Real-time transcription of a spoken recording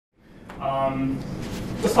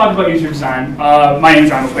Let's talk about user design. My name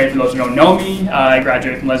is McQUADE, for those who don't know me. I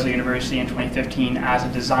graduated from Lesley University in 2015 as a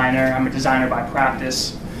designer. I'm a designer by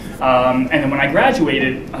practice. And then when I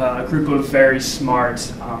graduated, a group of very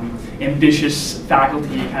smart, ambitious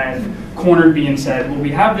faculty kind of cornered me and said, well,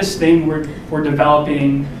 we have this thing we're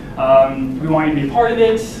developing. We want you to be a part of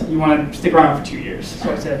it. You want to stick around for 2 years.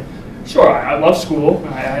 So I said, sure, I love school.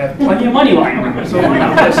 I have plenty of money lying around, so why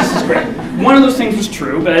not? This is great. One of those things was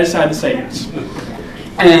true, but I decided to say yes.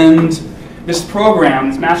 And this program,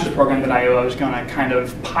 this master's program that I was going to kind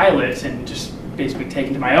of pilot and just basically take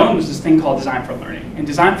into my own was this thing called Design for Learning. And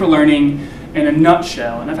Design for Learning, in a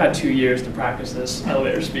nutshell, and I've had 2 years to practice this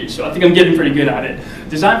elevator speech, so I think I'm getting pretty good at it.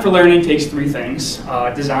 Design for Learning takes 3 things: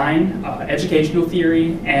 design, educational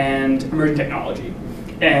theory, and emerging technology.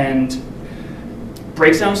 And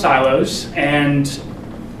breaks down silos and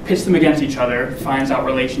pits them against each other, finds out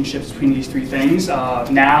relationships between these 3 things,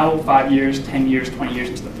 now, 5 years, 10 years, 20 years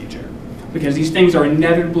into the future. Because these things are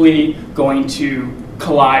inevitably going to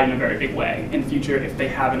collide in a very big way in the future if they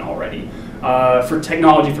haven't already. For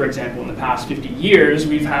technology, for example, in the past 50 years,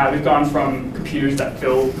 we've gone from computers that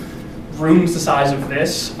fill rooms the size of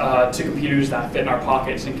this to computers that fit in our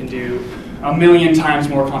pockets and can do 1 million times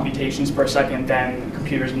more computations per second than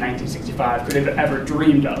computers in 1965 could have ever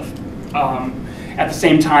dreamed of. At the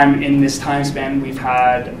same time, in this time span, we've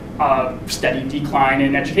had a steady decline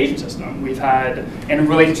in education system. We've had, and in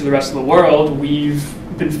relation to the rest of the world, we've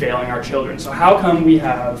been failing our children. So how come we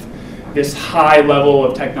have this high level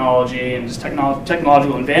of technology and this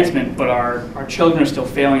technological advancement, but our children are still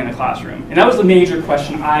failing in the classroom? And that was the major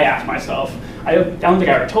question I asked myself. I don't think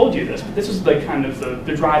I ever told you this, but this is the kind of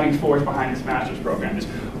the driving force behind this master's program is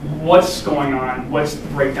what's going on, what's the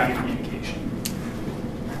breakdown in communication.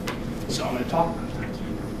 So I'm going to talk about that.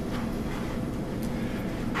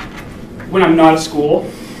 When I'm not at school,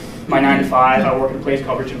 my 9 to 5, I work at a place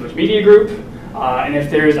called Rich Media Group. And if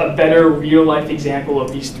there's a better real-life example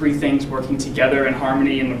of these 3 things working together in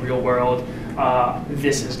harmony in the real world,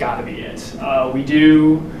 this has got to be it. We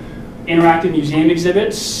do interactive museum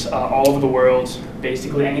exhibits all over the world.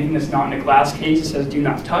 Basically anything that's not in a glass case that says do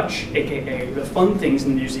not touch, aka the fun things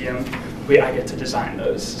in the museum, I get to design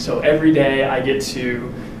those. So every day I get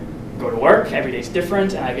to go to work, every day's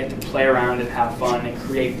different, and I get to play around and have fun and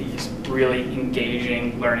create these really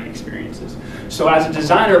engaging learning experiences. So as a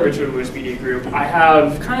designer at Richard Lewis Media Group, I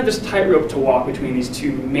have kind of this tightrope to walk between these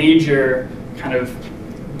 2 major kind of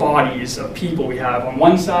bodies of people. We have on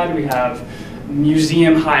one side, we have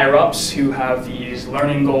museum higher-ups who have these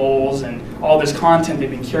learning goals and all this content they've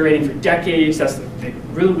been curating for decades. That's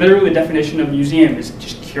literally the definition of museum, is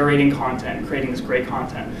just curating content, creating this great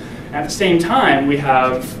content. And at the same time, we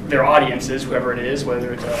have their audiences, whoever it is,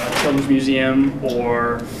 whether it's a children's museum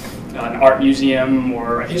or an art museum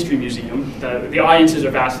or a history museum. The audiences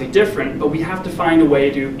are vastly different, but we have to find a way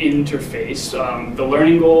to interface the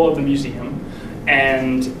learning goal of the museum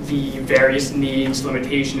and the various needs,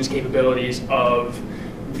 limitations, capabilities of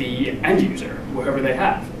the end user, whoever they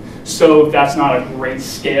have. So if that's not a great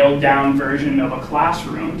scaled down version of a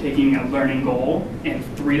classroom, taking a learning goal in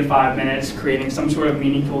 3 to 5 minutes, creating some sort of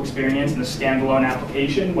meaningful experience in a standalone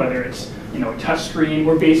application, whether it's a touch screen,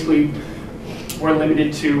 we're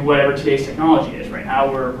limited to whatever today's technology is. Right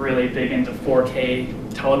now we're really big into 4K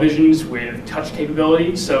televisions with touch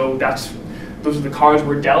capability, so those are the cards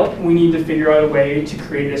we're dealt. We need to figure out a way to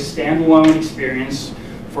create a standalone experience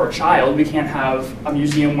for a child. We can't have a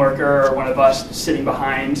museum worker or one of us sitting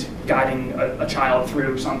behind guiding a child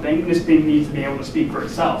through something. This thing needs to be able to speak for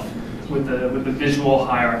itself with the visual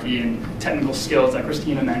hierarchy and technical skills that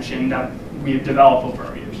Christina mentioned that we've developed over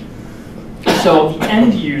our years. So the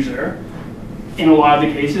end user, in a lot of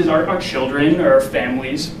the cases, are children or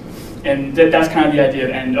families. And that's kind of the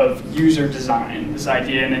idea of user design, this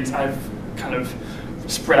idea, and I've kind of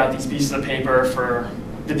spread out these pieces of paper for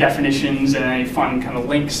the definitions and any fun kind of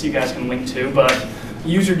links you guys can link to, but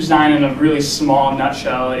user design in a really small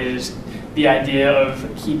nutshell is the idea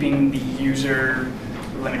of keeping the user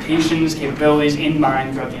limitations, capabilities in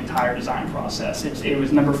mind throughout the entire design process. It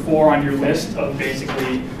was number 4 on your list of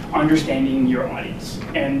basically understanding your audience.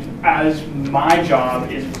 And as my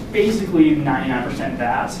job is basically 99%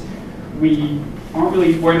 that, we aren't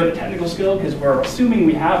really worried about the technical skill because we're assuming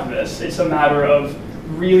we have this. It's a matter of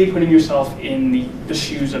really putting yourself in the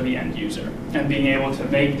shoes of the end user and being able to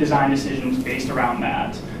make design decisions based around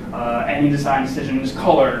that. Any design decisions,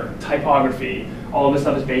 color, typography, all of this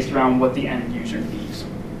stuff is based around what the end user needs.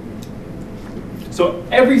 So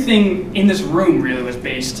everything in this room really was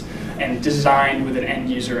based and designed with an end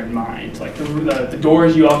user in mind. Like the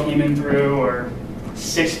doors you all came in through are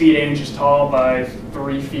 6 feet 8 inches tall by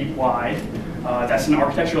 3 feet wide. That's an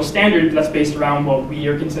architectural standard that's based around what we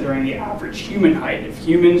are considering the average human height. If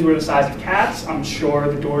humans were the size of cats, I'm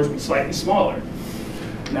sure the doors would be slightly smaller.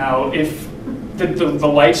 Now, if the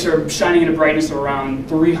lights are shining at a brightness of around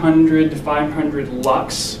 300 to 500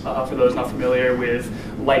 lux, for those not familiar with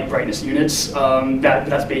light brightness units,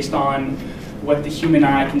 that's based on what the human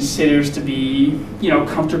eye considers to be,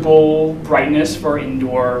 comfortable brightness for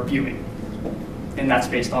indoor viewing. And that's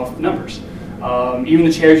based off of numbers. Even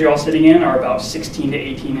the chairs you're all sitting in are about 16 to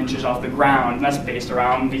 18 inches off the ground, and that's based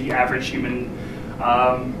around the average human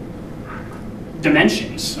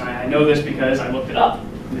dimensions. I know this because I looked it up.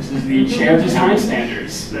 This is the chair design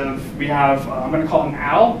standards. We have, I'm going to call him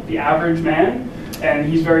Al, the average man, and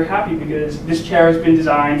he's very happy because this chair has been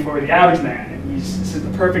designed for the average man. And this is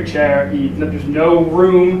the perfect chair. There's no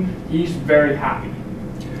room. He's very happy.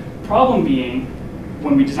 Problem being,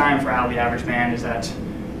 when we design for Al, the average man, is that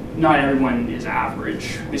not everyone is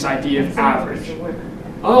average. This idea of average.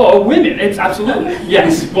 Oh, women, it's absolutely,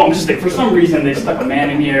 yes. Well, I'm just saying, for some reason they stuck a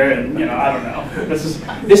man in here, and I don't know.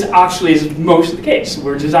 This actually is most of the case.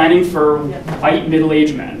 We're designing for white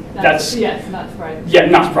middle-aged men. That's yes, not surprising. Yeah,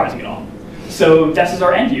 not surprising at all. So this is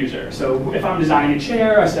our end user. So if I'm designing a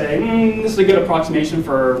chair, I say, this is a good approximation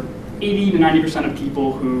for 80 to 90% of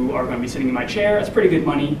people who are going to be sitting in my chair. That's pretty good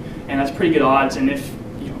money, and that's pretty good odds. And if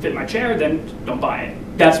you don't fit my chair, then don't buy it.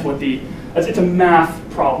 That's what it's a math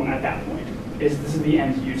problem at that point. This is the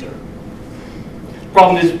end user.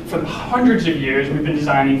 Problem is, for hundreds of years, we've been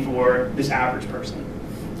designing for this average person.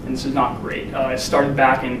 And this is not great. It started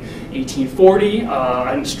back in 1840.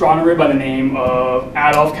 An astronomer by the name of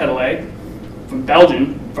Adolphe Quetelet from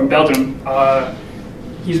Belgium.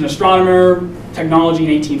 He's an astronomer. Technology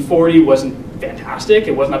in 1840 wasn't fantastic.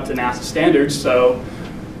 It wasn't up to NASA standards, so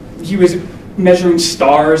he was measuring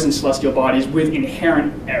stars and celestial bodies with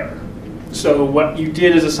inherent error. So what you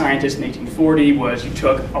did as a scientist in 1840 was you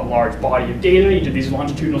took a large body of data, you did these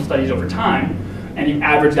longitudinal studies over time, and you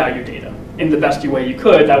averaged out your data in the best way you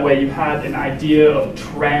could. That way you had an idea of a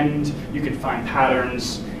trend, you could find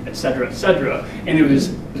patterns, et cetera, and it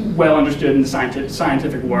was well understood in the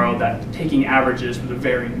scientific world that taking averages was a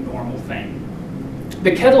very normal thing.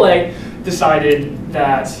 But Quetelet decided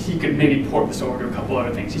that he could maybe port this over to a couple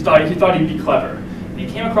other things. He thought he'd be clever. He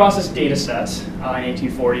came across this data set in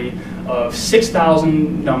 1840 of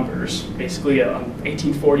 6,000 numbers, basically an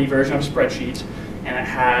 1840 version of a spreadsheet, and it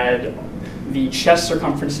had the chest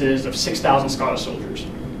circumferences of 6,000 Scottish soldiers.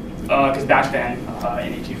 Because back then, in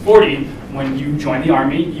 1840, when you joined the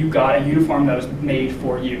army, you got a uniform that was made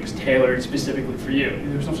for you. It was tailored specifically for you.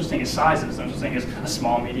 There was no such thing as sizes, no such thing as a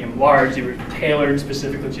small, medium, large. They were tailored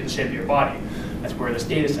specifically to the shape of your body. That's where this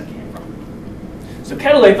data set came from. So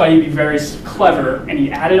Quetelet thought he'd be very clever, and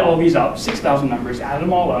he added all these up, 6,000 numbers, added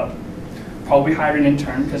them all up, probably hired an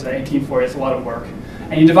intern, because at 1840 it's a lot of work,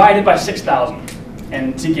 and he divided by 6,000,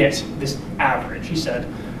 and to get this average, he said,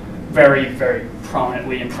 very, very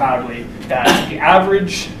prominently and proudly, that the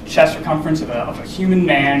average chest circumference of a human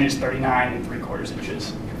man is 39 3/4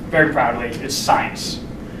 inches. Very proudly, it's science.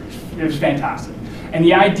 It was fantastic. And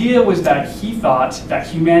the idea was that he thought that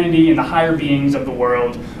humanity and the higher beings of the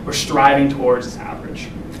world were striving towards this average.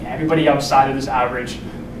 And everybody outside of this average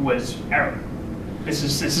was error. This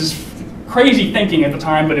is crazy thinking at the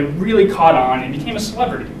time, but it really caught on and became a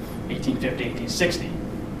celebrity, 1850, 1860.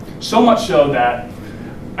 So much so that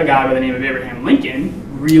a guy by the name of Abraham Lincoln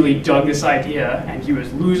really dug this idea, and he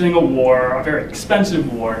was losing a war, a very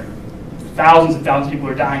expensive war. Thousands and thousands of people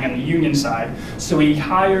were dying on the Union side. So he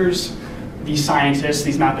hires these scientists,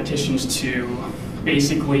 these mathematicians, to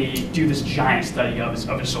basically do this giant study of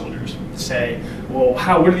his soldiers. Say, well,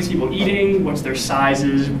 what are these people eating? What's their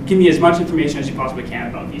sizes? Give me as much information as you possibly can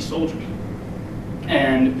about these soldiers.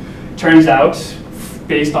 And turns out,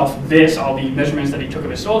 based off of this, all the measurements that he took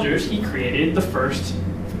of his soldiers, he created the first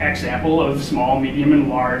example of small, medium, and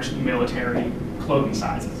large military clothing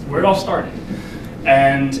sizes, where it all started.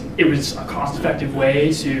 And it was a cost-effective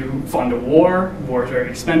way to fund a war. War is very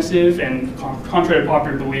expensive, and contrary to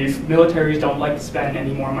popular belief, militaries don't like to spend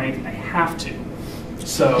any more money than they have to.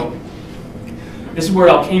 So this is where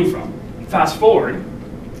it all came from. Fast forward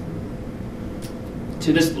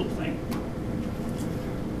to this little thing.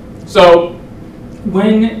 So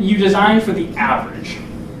when you design for the average,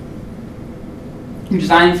 you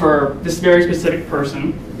design for this very specific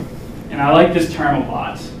person, and I like this term a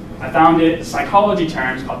lot. I found it, a psychology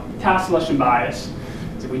term, it's called task selection bias.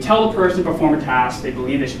 So we tell the person to perform a task, they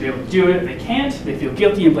believe they should be able to do it. If they can't, they feel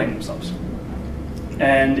guilty and blame themselves.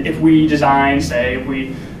 And if we design, if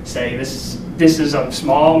we say this is a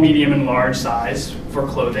small, medium, and large size for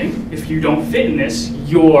clothing, if you don't fit in this,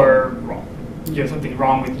 you're wrong. you have something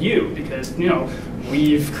wrong with you because, you know,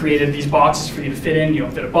 we've created these boxes for you to fit in, you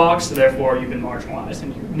don't fit a box, so therefore you've been marginalized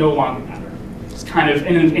and you no longer matter. It's kind of,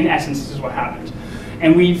 in essence, this is what happened.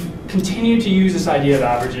 And we've continued to use this idea of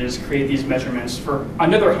averages, create these measurements for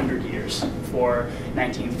another 100 years. For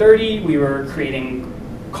 1930, we were creating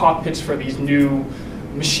cockpits for these new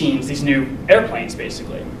machines, these new airplanes,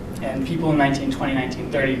 basically. And people in 1920,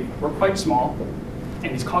 1930 were quite small,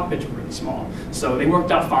 and these cockpits were really small. So they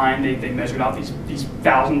worked out fine. They measured out these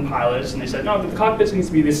 1,000 pilots, and they said, no, the cockpits needs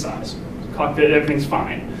to be this size. Cockpit, everything's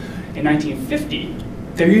fine. In 1950,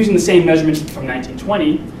 they're using the same measurements from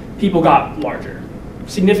 1920. People got larger,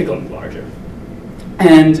 significantly larger.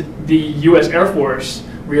 And the US Air Force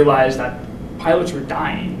realized that pilots were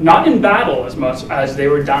dying, not in battle as much as they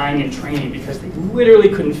were dying in training because they literally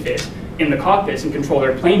couldn't fit in the cockpits and control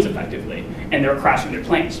their planes effectively, and they were crashing their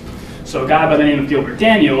planes. So a guy by the name of Gilbert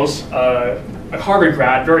Daniels, a Harvard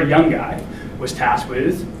grad, very young guy, was tasked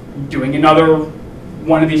with doing another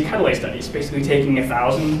one of these Cadillac studies, basically taking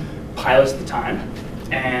 1,000 pilots at the time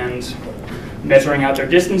and measuring out their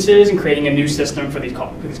distances and creating a new system for these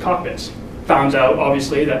cockpits. Found out,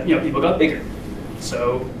 obviously, that people got bigger.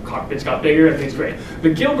 So cockpits got bigger, everything's great.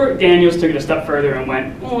 But Gilbert Daniels took it a step further and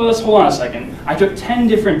went, well, let's hold on a second. I took 10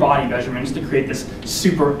 different body measurements to create this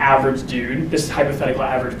super average dude, this hypothetical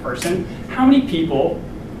average person. How many people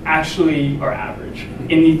actually are average?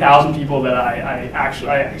 In the 1,000 people that I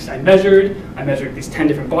measured these 10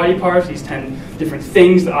 different body parts, these 10 different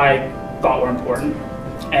things that I thought were important.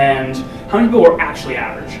 And how many people were actually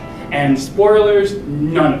average? And spoilers,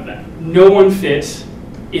 none of them. No one fits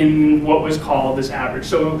in what was called this average.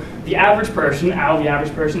 So the average person, Al the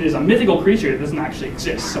average person, is a mythical creature that doesn't actually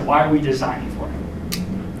exist. So why are we designing for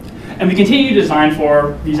him? And we continue to design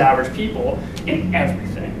for these average people in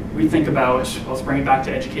everything. We think about, let's bring it back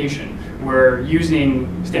to education. We're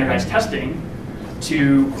using standardized testing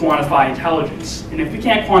to quantify intelligence. And if we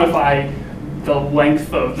can't quantify the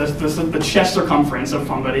length of the chest circumference of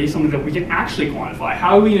somebody, something that we can actually quantify,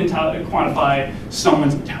 how are we going to quantify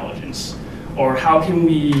someone's intelligence? Or how can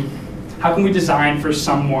we design for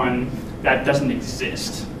someone that doesn't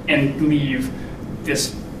exist and leave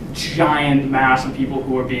this giant mass of people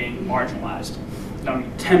who are being marginalized?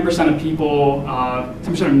 10% of people,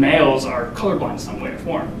 10% of males are colorblind in some way or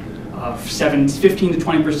form. 15 to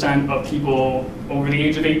 20% of people over the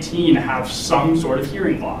age of 18 have some sort of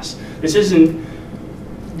hearing loss.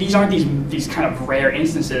 These aren't these kind of rare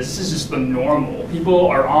instances. This is just the normal. People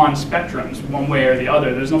are on spectrums one way or the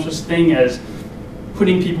other. There's no such thing as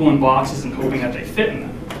putting people in boxes and hoping that they fit in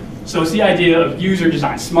them. So it's the idea of user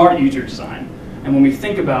design, smart user design. And when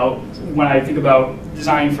I think about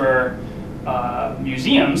designing for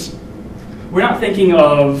museums, we're not thinking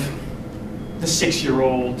of the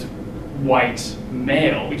 6-year-old white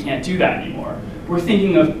male. We can't do that anymore. We're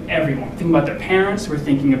thinking of everyone. We're thinking about their parents. We're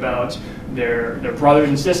thinking about their brothers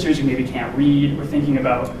and sisters who maybe can't read. We're thinking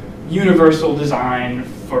about universal design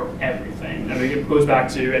for everything. I mean, it goes back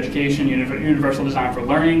to education, universal design for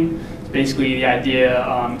learning. It's basically the idea,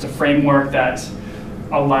 it's a framework that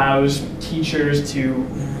allows teachers to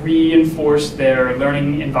reinforce their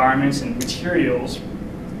learning environments and materials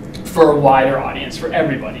for a wider audience, for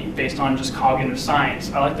everybody, based on just cognitive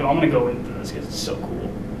science. I'm going to go into this because it's so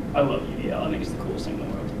cool. I love UDL. I think it's the coolest thing in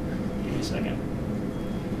the world. Give me a second.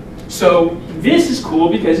 So this is cool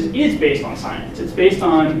because it is based on science. It's based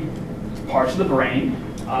on parts of the brain,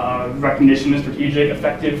 recognition, strategic,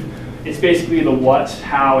 effective. It's basically the what,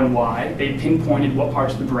 how, and why. They pinpointed what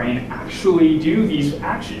parts of the brain actually do these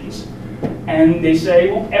actions. And they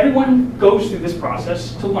say, well, everyone goes through this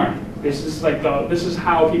process to learn. This is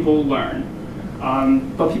how people learn.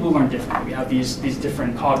 But people learn differently. We have these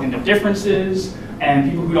different cognitive differences, and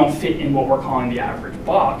people who don't fit in what we're calling the average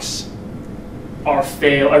box are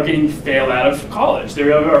getting failed out of college.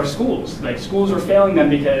 There are schools. Like, schools are failing them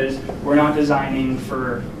because we're not designing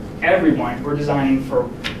for everyone. We're designing for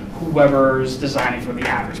whoever's designing for the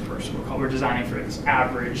average person. We're designing for this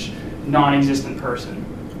average, non-existent person.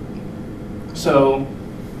 So,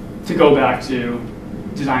 to go back to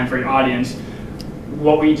design for your audience,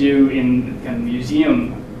 what we do in the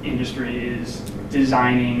museum industry is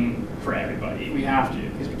designing for everybody. We have to,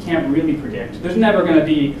 because we can't really predict. There's never going to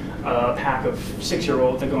be a pack of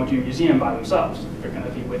 6-year-olds that go into a museum by themselves. They're going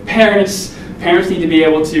to be with parents. Parents need to be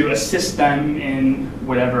able to assist them in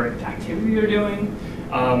whatever activity they're doing.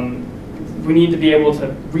 We need to be able to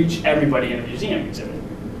reach everybody in a museum exhibit.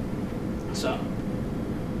 So,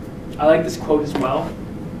 I like this quote as well.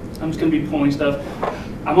 I'm just going to be pulling stuff.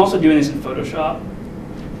 I'm also doing this in Photoshop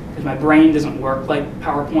because my brain doesn't work like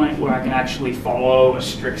PowerPoint where I can actually follow a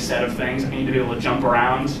strict set of things. I need to be able to jump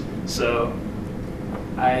around. So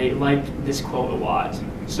I like this quote a lot,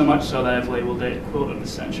 so much so that I've labeled it quote of the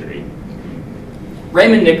century.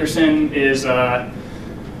 Raymond Nickerson is he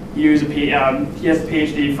has a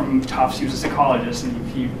PhD from Tufts. He was a psychologist, and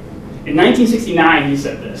in 1969 he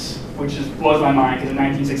said this, which just blows my mind, because in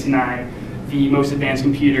 1969 the most advanced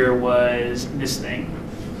computer was this thing.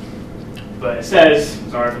 But it says,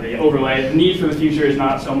 sorry for the overlay, the need for the future is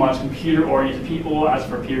not so much computer-oriented people as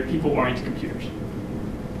for people-oriented computers.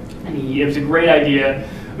 And it was a great idea.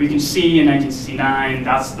 We can see in 1969,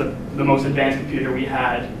 that's the most advanced computer we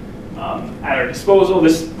had at our disposal.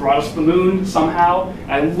 This brought us to the moon somehow.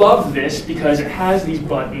 And I love this because it has these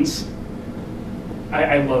buttons.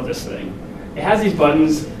 I love this thing. It has these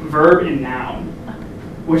buttons, verb and noun,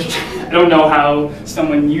 which I don't know how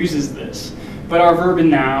someone uses this. But our verb and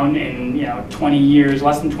noun in 20 years,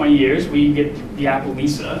 less than 20 years, we get the Apple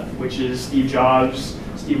Lisa, which is Steve Jobs,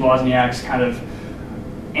 Steve Wozniak's kind of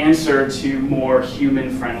answer to more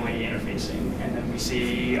human-friendly interfacing. And then we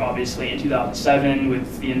see, obviously, in 2007,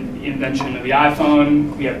 with the invention of the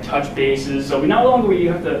iPhone, we have touch bases. So we no longer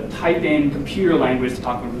have to type in computer language to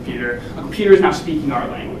talk to a computer. A computer is now speaking our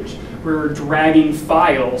language. We're dragging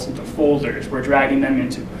files into folders. We're dragging them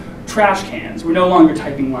into trash cans. We're no longer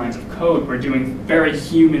typing lines of code. We're doing very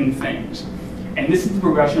human things. And this is the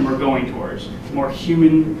progression we're going towards. More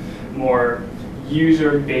human, more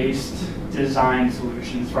user-based design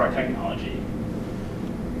solutions for our technology.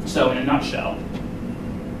 So in a nutshell, I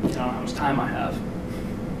don't know how much time I have.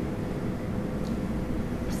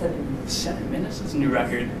 7 minutes. 7 minutes? That's a new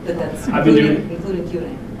record. But that's including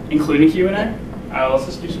Q&A. Including Q&A? All right, let's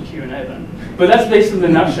just do some Q&A then. But that's basically the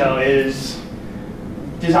nutshell, is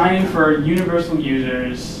designing for universal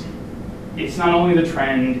users. It's not only the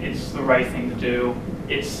trend, it's the right thing to do.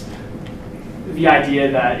 It's the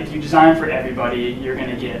idea that if you design for everybody, you're going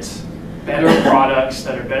to get better products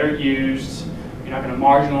that are better used. You're not going to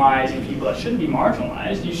marginalize any people that shouldn't be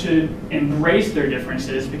marginalized. You should embrace their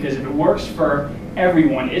differences, because if it works for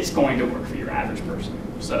everyone, it's going to work for your average person.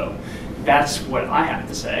 So that's what I have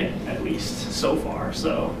to say, at least so far.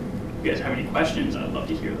 So if you guys have any questions, I'd love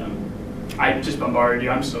to hear them. I just bombarded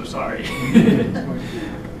you, I'm so sorry.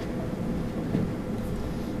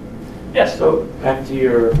 Yes? So back to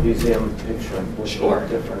your museum picture. Sure.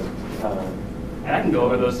 Different. And I can go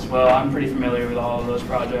over those as well. I'm pretty familiar with all of those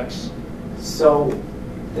projects. So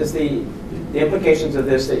is the implications of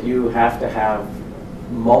this that you have to have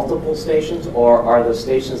multiple stations, or are the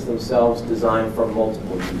stations themselves designed for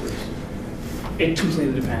multiple users? It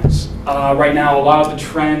completely depends. Right now, a lot of the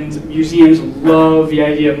trend, museums love the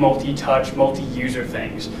idea of multi-touch, multi-user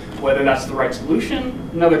things. Whether that's the right solution,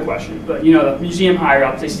 another question. But the museum higher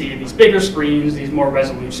ups, they see these bigger screens, these more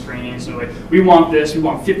resolute screens, and they're like, we want this, we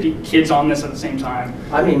want 50 kids on this at the same time.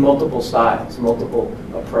 I mean multiple styles, multiple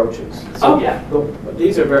approaches. Oh So yeah.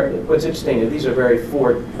 These are what's interesting is these are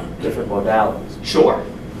 4 different modalities. Sure.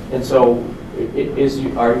 And so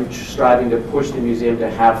are you striving to push the museum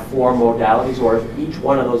to have 4 modalities, or is each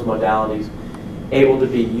one of those modalities able to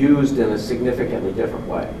be used in a significantly different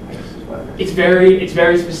way? I guess is what I'm asking. It's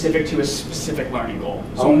very specific to a specific learning goal.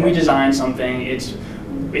 So when we design something, it's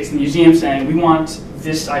the museum saying, we want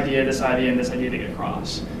this idea, and this idea to get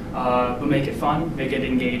across. But make it fun, make it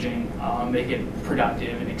engaging, make it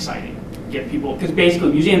productive and exciting. Get people, because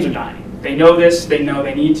basically museums are dying. They know this, they know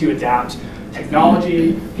they need to adapt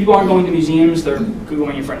technology. People aren't going to museums, they're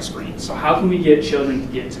going in front of screens. So how can we get children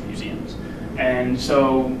to get into museums? And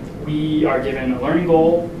so we are given a learning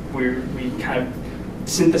goal where we kind of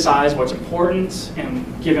synthesize what's important, and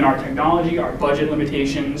given our technology, our budget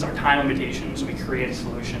limitations, our time limitations, we create a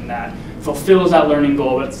solution that fulfills that learning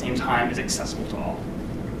goal, but at the same time is accessible to all.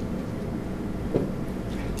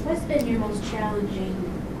 What's been your most challenging,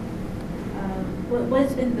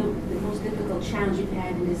 what's been the most difficult challenge you've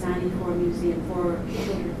had in designing for a museum for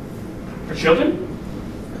children? For children?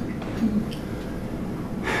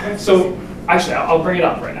 So, actually, I'll bring it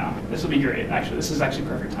up right now. This will be great, actually. This is actually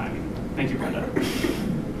perfect timing. Thank you, Brenda.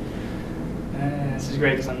 This is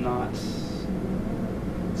great because I'm not.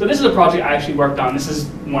 So this is a project I actually worked on. This is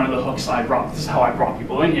one of the hooks I brought. This is how I brought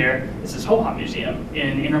people in here. This is Ho-Ha Museum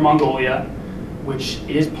in Inner Mongolia, which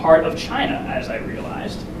is part of China, as I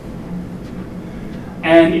realized.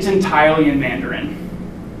 And it's entirely in Mandarin,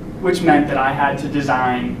 which meant that I had to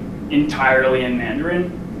design entirely in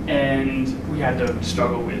Mandarin, and we had to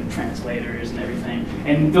struggle with translators and everything.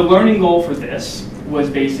 And the learning goal for this was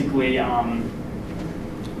basically,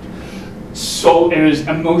 so it was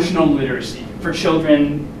emotional literacy for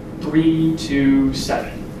children 3 to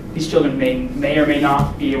 7. These children may or may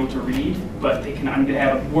not be able to read, but they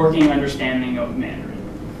have a working understanding of Mandarin.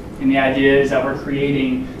 And the idea is that we're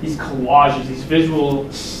creating these collages, these visual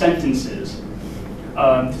sentences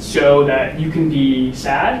to show that you can be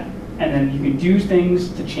sad, and then you can do things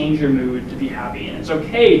to change your mood to be happy. And it's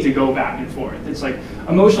okay to go back and forth. It's like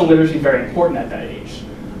emotional literacy is very important at that age.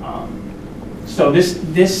 So this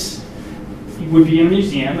would be in a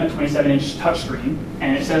museum, a 27-inch touchscreen,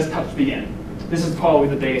 and it says touch begin. This is probably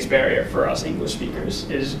the biggest barrier for us English speakers,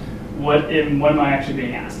 is what am I actually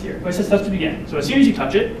being asked here? But it says touch to begin. So as soon as you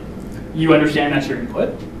touch it, you understand that's your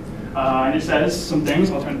input. And it says some things,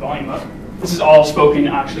 I'll turn the volume up. This is all spoken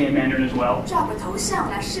actually in Mandarin as well.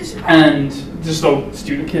 And just so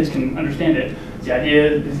kids can understand it, the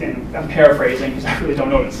idea is, and I'm paraphrasing because I really don't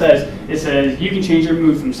know what it says you can change your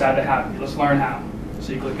mood from sad to happy. Let's learn how.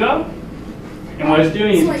 So you click go, and what it's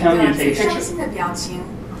doing is it's telling you to take a picture.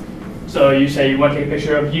 So you say you want to take a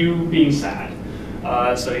picture of you being sad.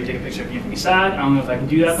 So you take a picture of you being sad. I don't know if I can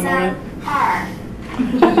do that at the moment.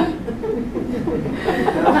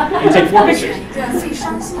 You take 4 pictures.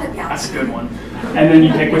 That's a good one. And then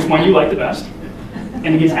you pick which one you like the best,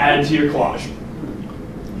 and it gets added to your collage.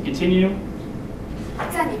 You continue.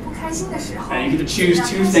 And you get to choose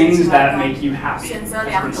 2 things that make you happy. That's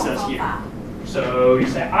what it says here. So you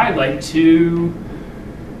say, I like to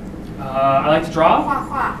draw.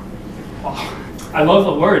 Oh, I love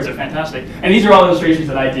the words, they're fantastic. And these are all illustrations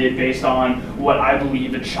that I did based on what I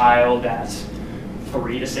believe a child at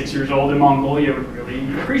 3 to 6 years old in Mongolia would really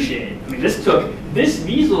appreciate. I mean,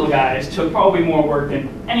 these little guys took probably more work than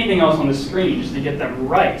anything else on the screen just to get them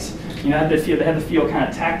right. You know, they had to feel kind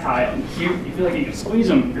of tactile and cute. You feel like you can squeeze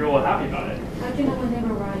them if you're all happy about it. How do you know when they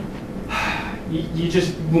were right? You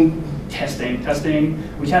just testing.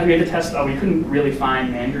 We had to test. We couldn't really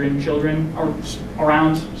find Mandarin children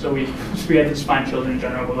around, so we had to just find children in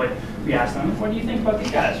general. But like we asked them, what do you think about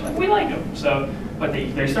these guys? Like, we like them. So, but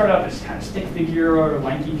they started out as kind of stick figure or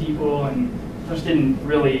lanky people, and just didn't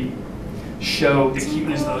really show the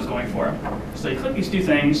cuteness that I was going for. So you click these 2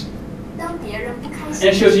 things, and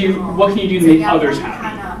it shows you what can you do to make others happy.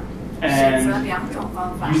 And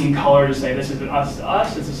using color to say this is us to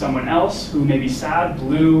us, this is someone else who may be sad.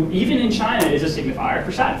 Blue, even in China, is a signifier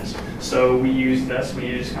for sadness. So we use this, we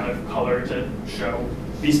use kind of color to show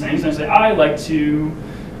these things. And I say, I like to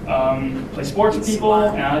play sports with people,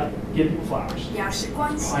 and I give people flowers.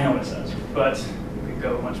 I know what it says, but we could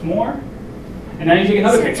go much more. And then you take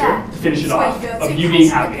another picture to finish it off of you being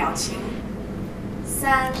happy.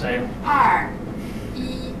 Say,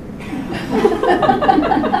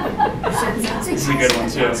 this is a good one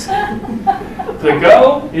too. Click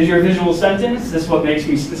go is your visual sentence. This is what makes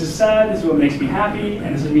me. This is sad. This is what makes me happy,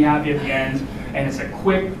 and this is me happy at the end. And it's a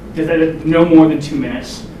quick, no more than 2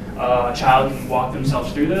 minutes. A child can walk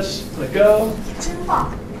themselves through this. Click go.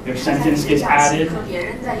 Your sentence gets added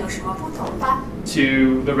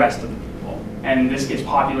to the rest of the people, and this gets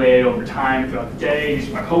populated over time throughout the day. These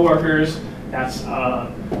are my coworkers. That's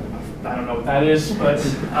I don't know what that is, but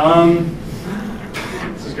this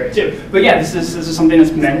is great too. But yeah, this is something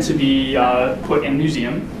that's meant to be put in a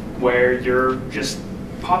museum where you're just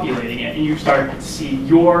populating it and you start to see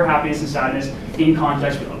your happiness and sadness in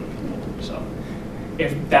context with other people. So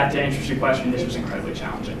if that answers your question, this was incredibly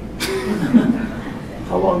challenging.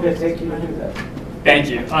 How long did it take you to do that? Thank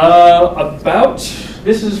you.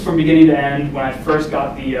 This is from beginning to end. When I first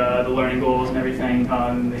got the learning goals and everything,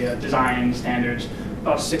 the design standards,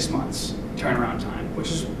 about 6 months turnaround time, which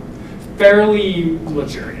is fairly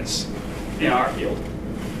luxurious in our field.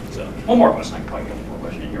 So, one more question. I can probably get one more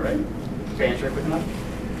question in here, right? Can I answer it quick enough?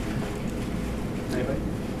 Anybody?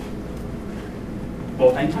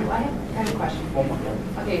 Well, thank you. I have a question. One more.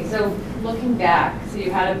 Okay, so looking back, so you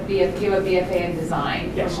had a BFA in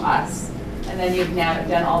design Yes. from us, and then you've now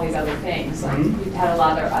done all these other things. Like you've had a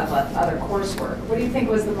lot of other coursework. What do you think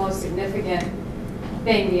was the most significant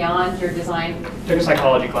thing beyond your design? I took a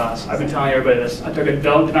psychology class. I've been telling everybody this. I took a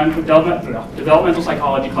developmental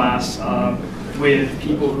psychology class with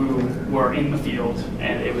people who were in the field,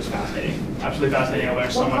 and it was fascinating. Absolutely fascinating. I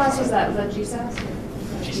learned so much. What class was that? Was that GSAS?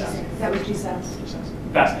 GSAS. That was GSAS.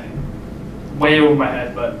 Fascinating. Way over my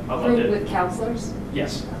head, but I loved it. With counselors?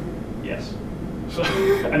 Yes. Yes. So,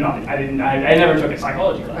 I never took a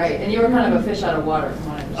psychology class. Right, and you were kind of a fish out of water from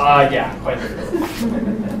what I understand. Yeah, quite a bit.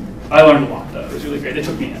 I learned a lot, though. It was really great. They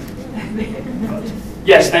took me in. But,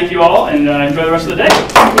 yes, thank you all, and enjoy the rest of the day.